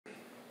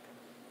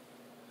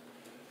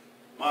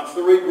My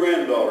three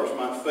granddaughters,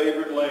 my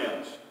favorite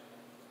lands.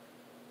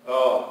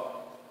 I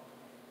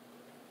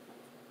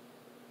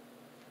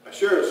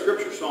shared a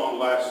scripture song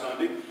last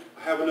Sunday.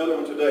 I have another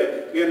one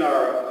today. In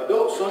our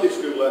adult Sunday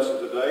school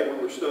lesson today, we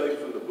were studying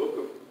from the book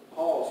of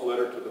Paul's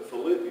letter to the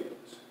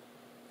Philippians.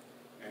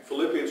 And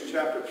Philippians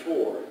chapter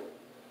 4.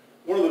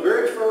 One of the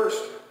very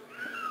first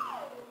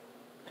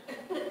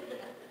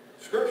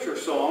scripture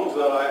songs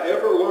that I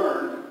ever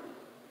learned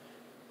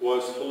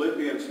was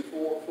Philippians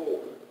 4:4.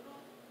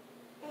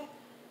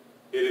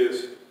 It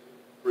is,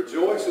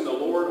 rejoice in the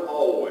Lord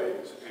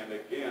always, and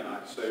again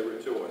I say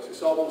rejoice.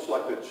 It's almost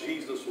like the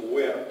Jesus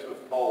wept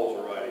of Paul's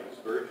writing.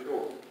 It's very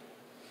short.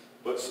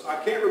 But I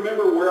can't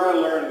remember where I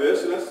learned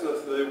this, and that's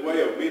the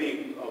way of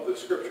many of the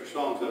scripture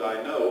songs that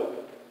I know,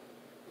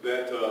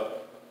 that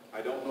I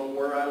don't know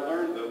where I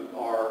learned them,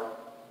 or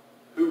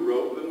who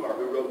wrote them, or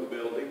who wrote the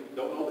melody.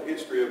 Don't know the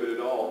history of it at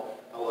all.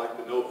 I like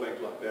to know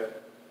things like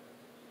that.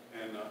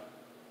 And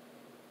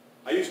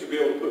I used to be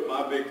able to put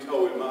my big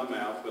toe in my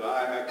mouth, but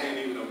I can't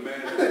even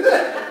imagine.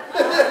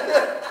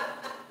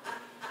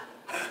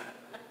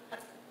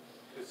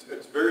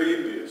 It's very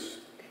envious.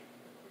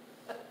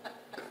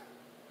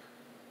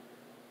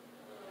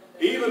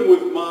 Even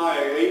with my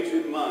age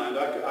in mind,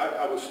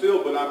 I was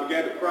still, but I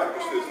began to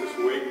practice this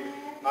week.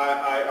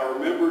 I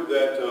remembered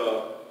that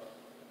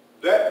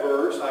that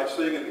verse I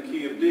sing in the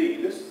key of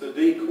D. This is the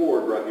D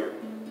chord right here.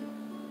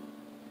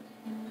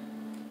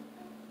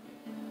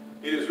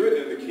 It is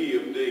written in the key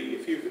of D.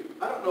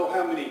 I don't know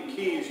how many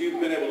keys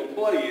you've been able to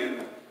play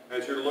in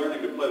as you're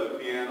learning to play the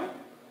piano,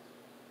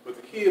 but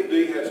the key of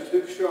D has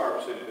two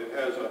sharps in it. It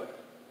has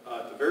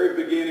at the very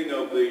beginning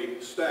of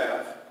the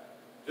staff,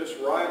 just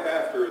right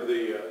after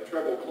the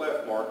treble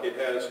clef mark, it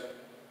has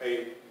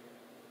a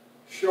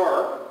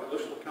sharp, it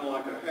looks kind of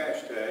like a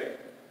hashtag,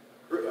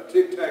 a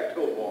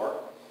tic-tac-toe bar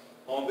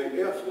on the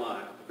F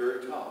line at the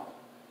very top,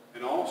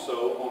 and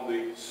also on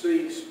the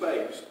C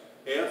space.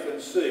 F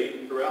and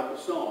C throughout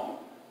the song.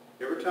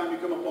 Every time you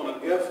come up on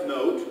an F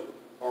note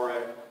or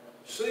a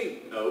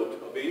C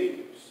note of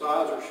any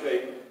size or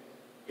shape,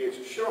 it's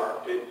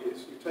sharp. You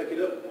take it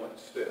up one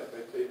step.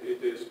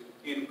 It is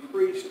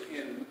increased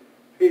in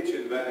pitch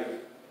and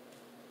value.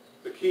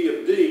 The key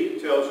of D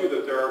tells you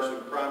that there are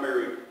some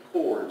primary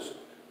chords.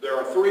 There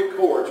are three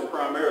chords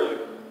primarily.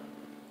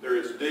 There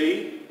is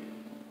D.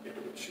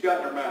 What she got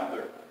in her mouth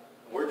there?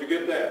 Where'd you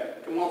get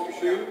that? Come off your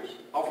shoes?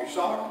 Off your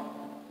sock?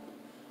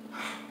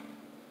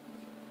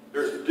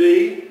 There's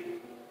D,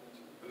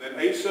 and then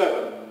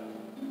A7,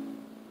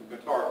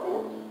 guitar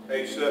chord,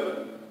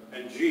 A7,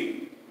 and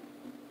G.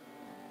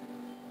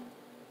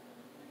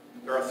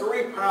 There are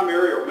three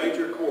primary or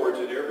major chords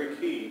in every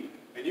key,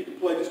 and you can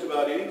play just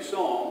about any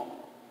song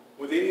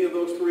with any of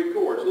those three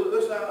chords.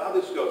 Listen how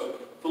this goes.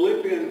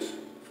 Philippians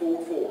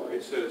 4:4,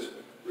 it says,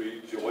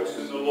 rejoice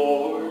in the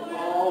Lord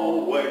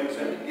always,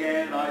 and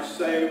again I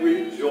say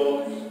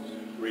rejoice.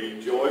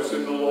 Rejoice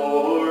in the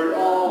Lord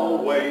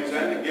always,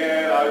 and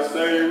again I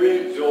say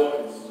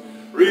rejoice.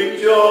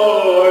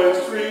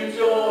 Rejoice,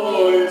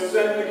 rejoice,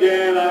 and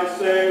again I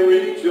say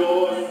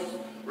rejoice.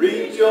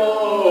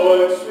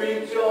 Rejoice,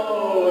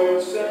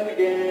 rejoice, and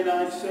again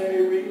I say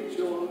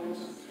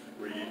rejoice.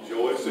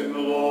 Rejoice in the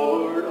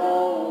Lord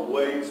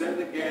always,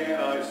 and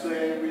again I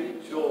say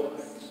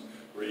rejoice.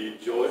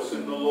 Rejoice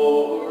in the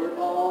Lord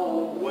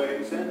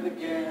always, and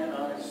again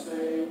I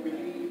say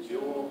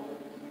rejoice.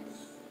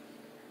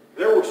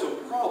 There were some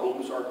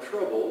problems, or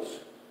troubles,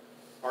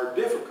 or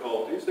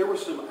difficulties. There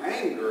was some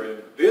anger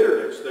and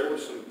bitterness. There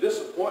was some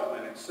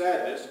disappointment and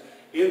sadness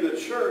in the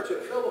church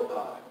at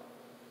Philippi.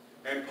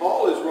 And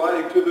Paul is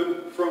writing to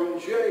them from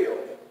jail.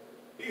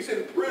 He's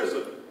in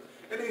prison.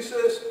 And he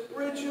says,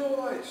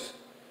 rejoice.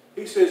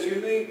 He says,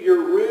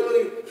 you're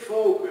really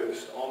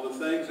focused on the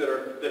things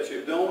that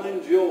you don't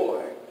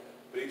enjoy.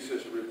 But he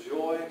says,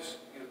 rejoice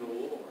in the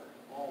Lord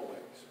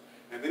always.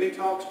 And then he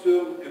talks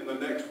to them in the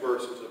next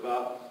verses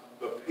about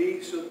the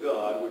peace of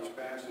God which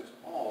passes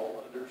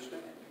all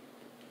understanding.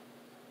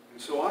 And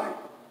so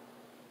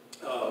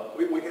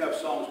we have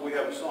songs. We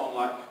have a song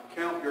like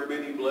Count Your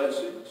Many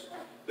Blessings.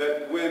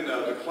 That when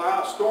the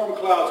storm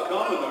clouds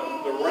come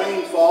and the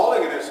rain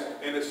falling and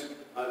it's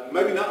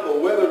maybe not the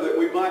weather that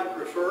we might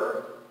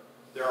prefer,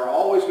 there are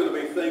always going to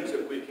be things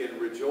that we can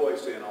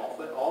rejoice in.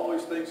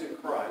 Always things in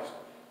Christ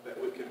that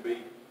we can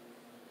be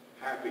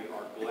happy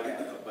or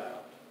glad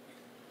about.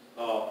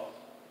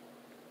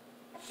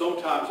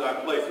 Sometimes I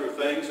play through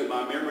things and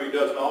my memory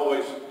doesn't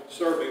always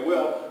serve me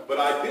well, but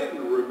I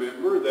didn't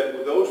remember that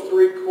with those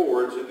three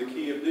chords in the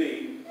key of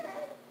D,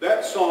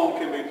 that song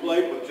can be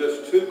played with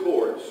just two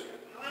chords.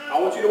 I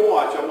want you to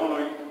watch. I'm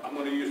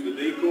going to use the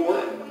D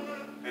chord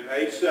and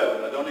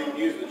A7. I don't even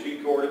use the G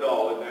chord at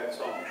all in that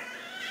song.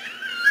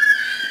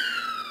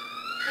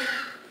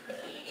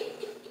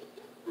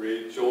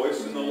 Rejoice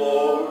in the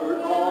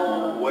Lord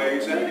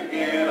always, and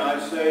again I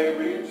say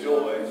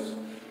rejoice.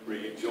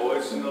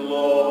 Rejoice in the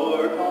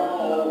Lord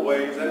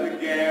always, and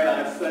again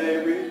I say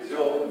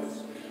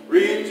rejoice.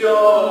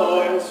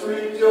 Rejoice,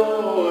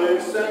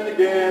 rejoice, and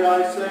again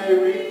I say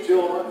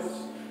rejoice.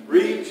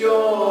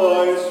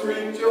 Rejoice,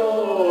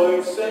 rejoice.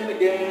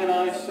 again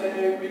I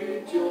say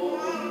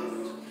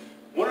rejoice.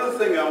 One other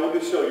thing I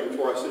want to show you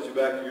before I set you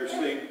back to your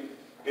seat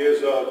is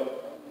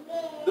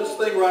this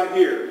thing right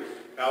here.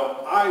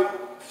 Now, I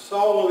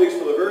saw one of these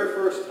for the very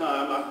first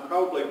time,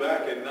 probably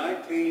back in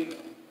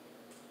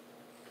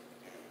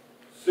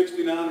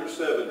 1969 or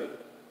 70.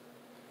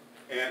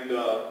 And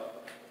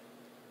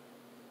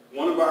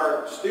one of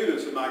our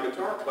students in my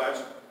guitar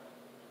class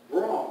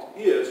brought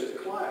his to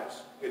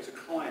class. It's a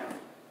clamp.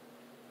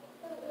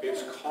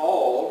 It's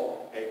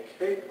called a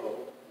capo.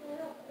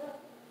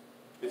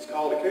 It's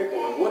called a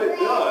capo. And what it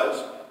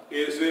does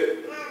is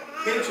it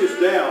pinches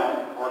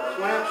down or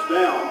clamps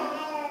down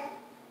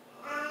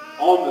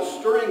on the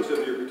strings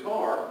of your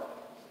guitar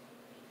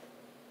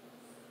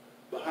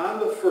behind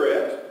the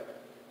fret,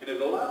 and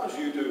it allows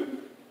you to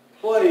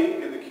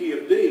play in the key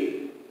of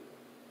D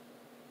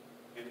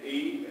and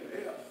E and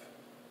F.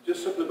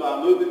 Just simply by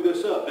moving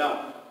this up.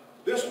 Now,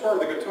 this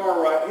part of the guitar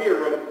right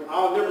here,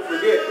 I'll never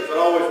forget because it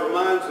always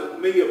reminds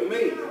me of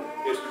me.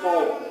 It's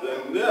called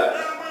the nut.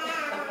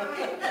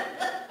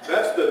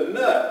 That's the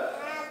nut.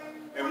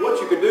 And what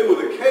you can do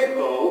with a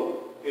capo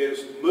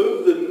is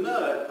move the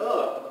nut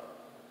up.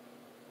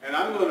 And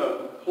I'm going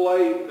to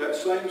play that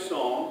same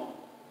song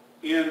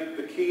in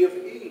the key of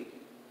E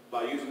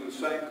by using the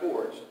same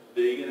chords,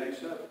 D and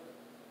A7.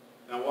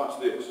 Now watch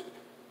this.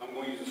 I'm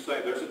going to use the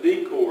same. There's a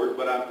D chord,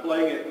 but I'm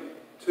playing it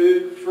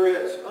 2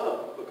 frets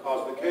up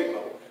because of the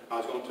capo. I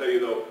was going to tell you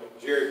though,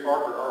 Jerry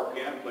Parker, our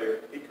piano player,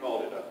 he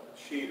called it a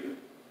cheater.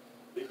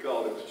 He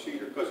called it a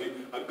cheater because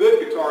a good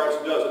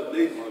guitarist doesn't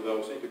need one of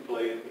those. He can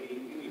play in E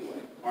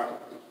anyway. All right.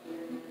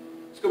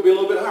 It's going to be a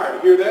little bit higher.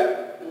 You hear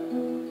that?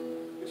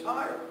 It's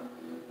higher.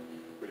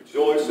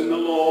 Rejoice in the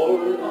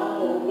Lord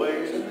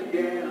always, and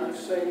again I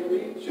say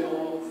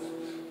rejoice.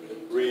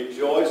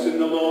 Rejoice in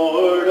the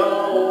Lord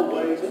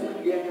always, and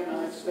again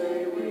I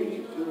say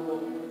rejoice.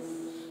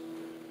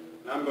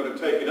 Now I'm going to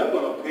take it up, I'm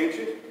going to pinch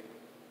it.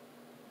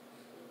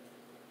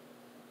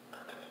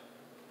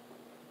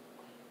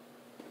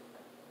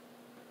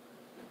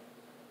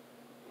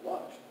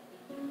 Watch.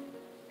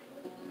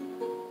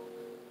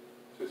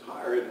 It's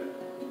higher, isn't it?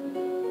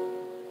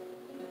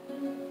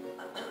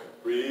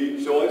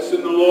 Rejoice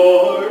in the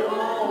Lord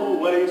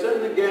always,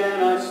 and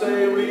again I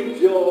say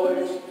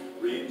rejoice.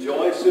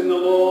 Rejoice in the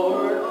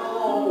Lord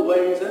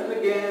always, and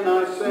again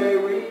I say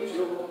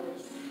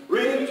rejoice.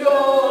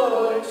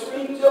 Rejoice,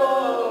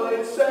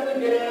 rejoice, and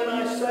again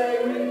I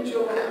say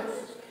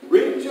rejoice.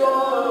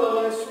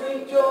 Rejoice,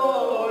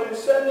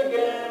 rejoice, and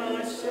again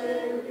I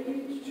say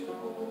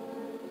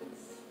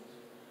rejoice.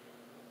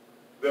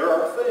 There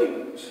are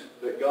things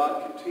that God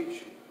can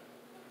teach you.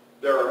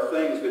 There are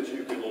things that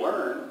you can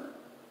learn.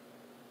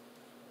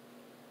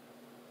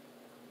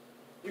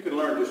 You can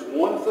learn just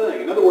one thing.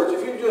 In other words,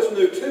 if you just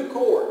knew 2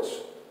 chords,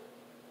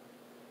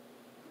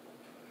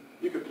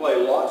 you could play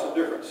lots of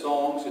different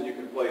songs and you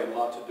can play in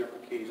lots of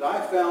different keys. I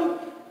found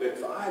that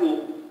if I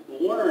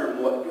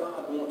learn what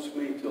God wants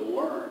me to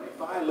learn, if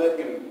I let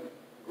Him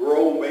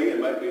grow me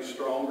and make me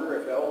stronger,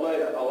 if I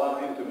allow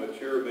Him to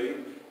mature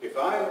me, if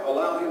I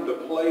allow Him to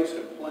place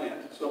and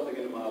plant something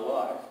into my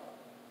life,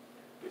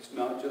 it's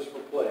not just for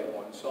playing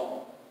one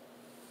song.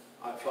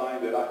 I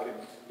find that I can,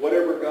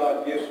 whatever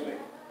God gives me,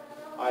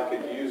 I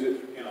can use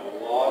it in a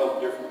lot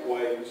of different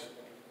ways.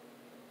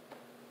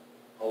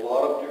 A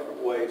lot of different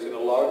ways, in a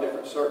lot of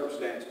different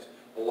circumstances,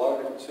 a lot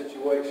of different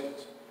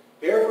situations.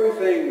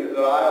 Everything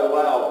that I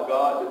allow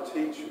God to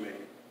teach me,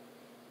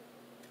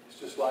 it's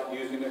just like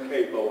using a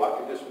capo. I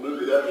can just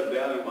move it up and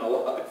down in my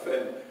life,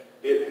 and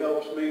it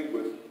helps me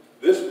with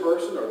this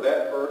person or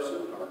that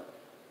person or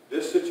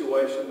this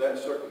situation, that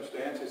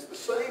circumstance. It's the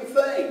same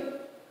thing.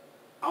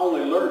 I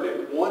only learned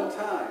it one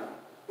time.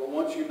 But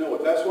once you know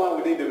it, that's why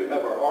we need to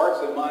have our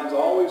hearts and minds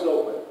always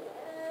open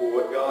for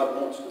what God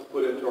wants to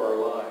put into our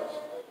lives.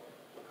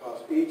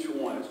 Because each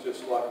one is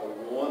just like a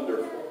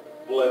wonderful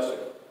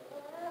blessing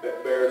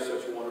that bears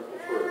such wonderful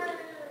fruit.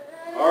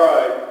 All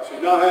right,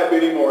 she's not happy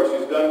anymore.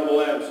 She's done with the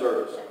lamb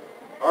service.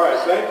 All right,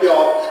 thank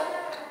y'all.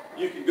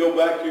 You can go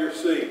back to your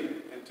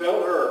seat and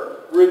tell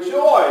her,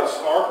 rejoice,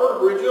 Harper,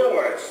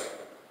 rejoice.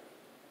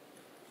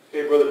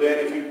 Okay, Brother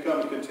Danny, if you'd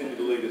come and continue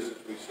to lead us.